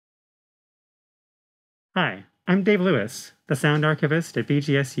Hi, I'm Dave Lewis, the sound archivist at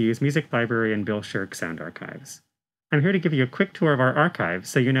BGSU's Music Library and Bill Shirk Sound Archives. I'm here to give you a quick tour of our archive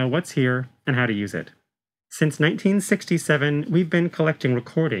so you know what's here and how to use it. Since 1967, we've been collecting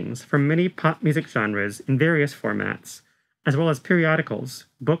recordings from many pop music genres in various formats, as well as periodicals,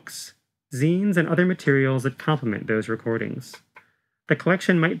 books, zines, and other materials that complement those recordings. The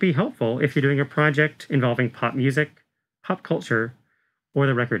collection might be helpful if you're doing a project involving pop music, pop culture, or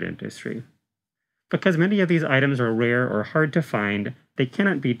the record industry. Because many of these items are rare or hard to find, they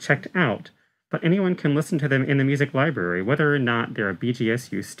cannot be checked out, but anyone can listen to them in the music library, whether or not they're a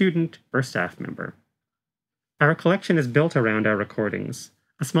BGSU student or staff member. Our collection is built around our recordings,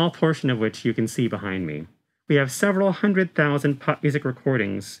 a small portion of which you can see behind me. We have several 100,000 pop music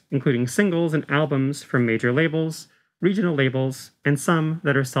recordings, including singles and albums from major labels, regional labels, and some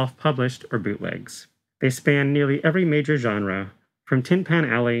that are self-published or bootlegs. They span nearly every major genre, from Tin Pan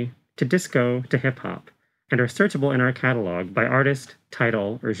Alley to disco to hip-hop, and are searchable in our catalog by artist,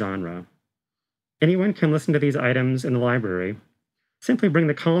 title, or genre. Anyone can listen to these items in the library. Simply bring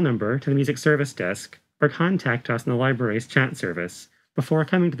the call number to the music service desk or contact us in the library's chat service before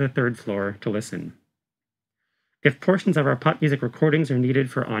coming to the third floor to listen. If portions of our pop music recordings are needed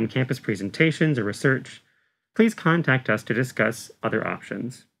for on-campus presentations or research, please contact us to discuss other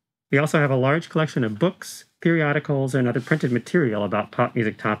options. We also have a large collection of books, periodicals, and other printed material about pop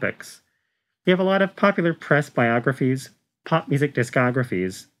music topics. We have a lot of popular press biographies, pop music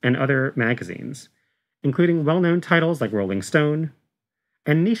discographies, and other magazines, including well-known titles like Rolling Stone,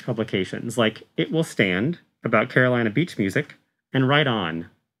 and niche publications like It Will Stand, about Carolina beach music, and Right On,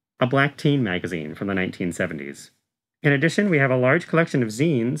 a black teen magazine from the 1970s. In addition, we have a large collection of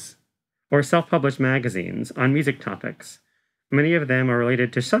zines, or self-published magazines, on music topics. Many of them are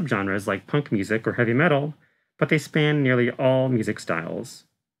related to subgenres like punk music or heavy metal, but they span nearly all music styles.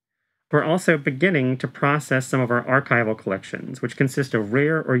 We're also beginning to process some of our archival collections, which consist of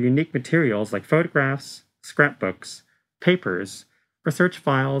rare or unique materials like photographs, scrapbooks, papers, research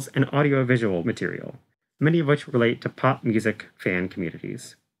files, and audiovisual material, many of which relate to pop music fan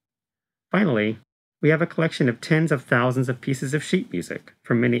communities. Finally, we have a collection of tens of thousands of pieces of sheet music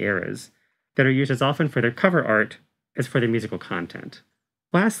from many eras that are used as often for their cover art as for their musical content.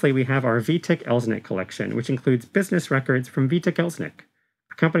 Lastly, we have our Vitek Elsnik collection, which includes business records from Vitek Elsnik,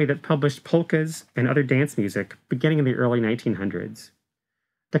 a company that published polkas and other dance music beginning in the early 1900s.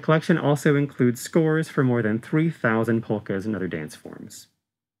 The collection also includes scores for more than 3,000 polkas and other dance forms.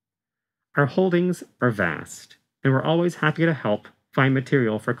 Our holdings are vast, and we're always happy to help find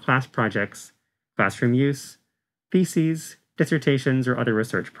material for class projects, classroom use, theses, dissertations, or other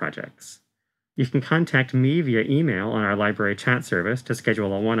research projects. You can contact me via email on our library chat service to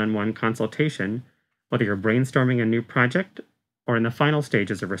schedule a one-on-one consultation, whether you're brainstorming a new project or in the final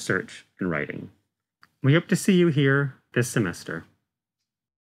stages of research and writing. We hope to see you here this semester.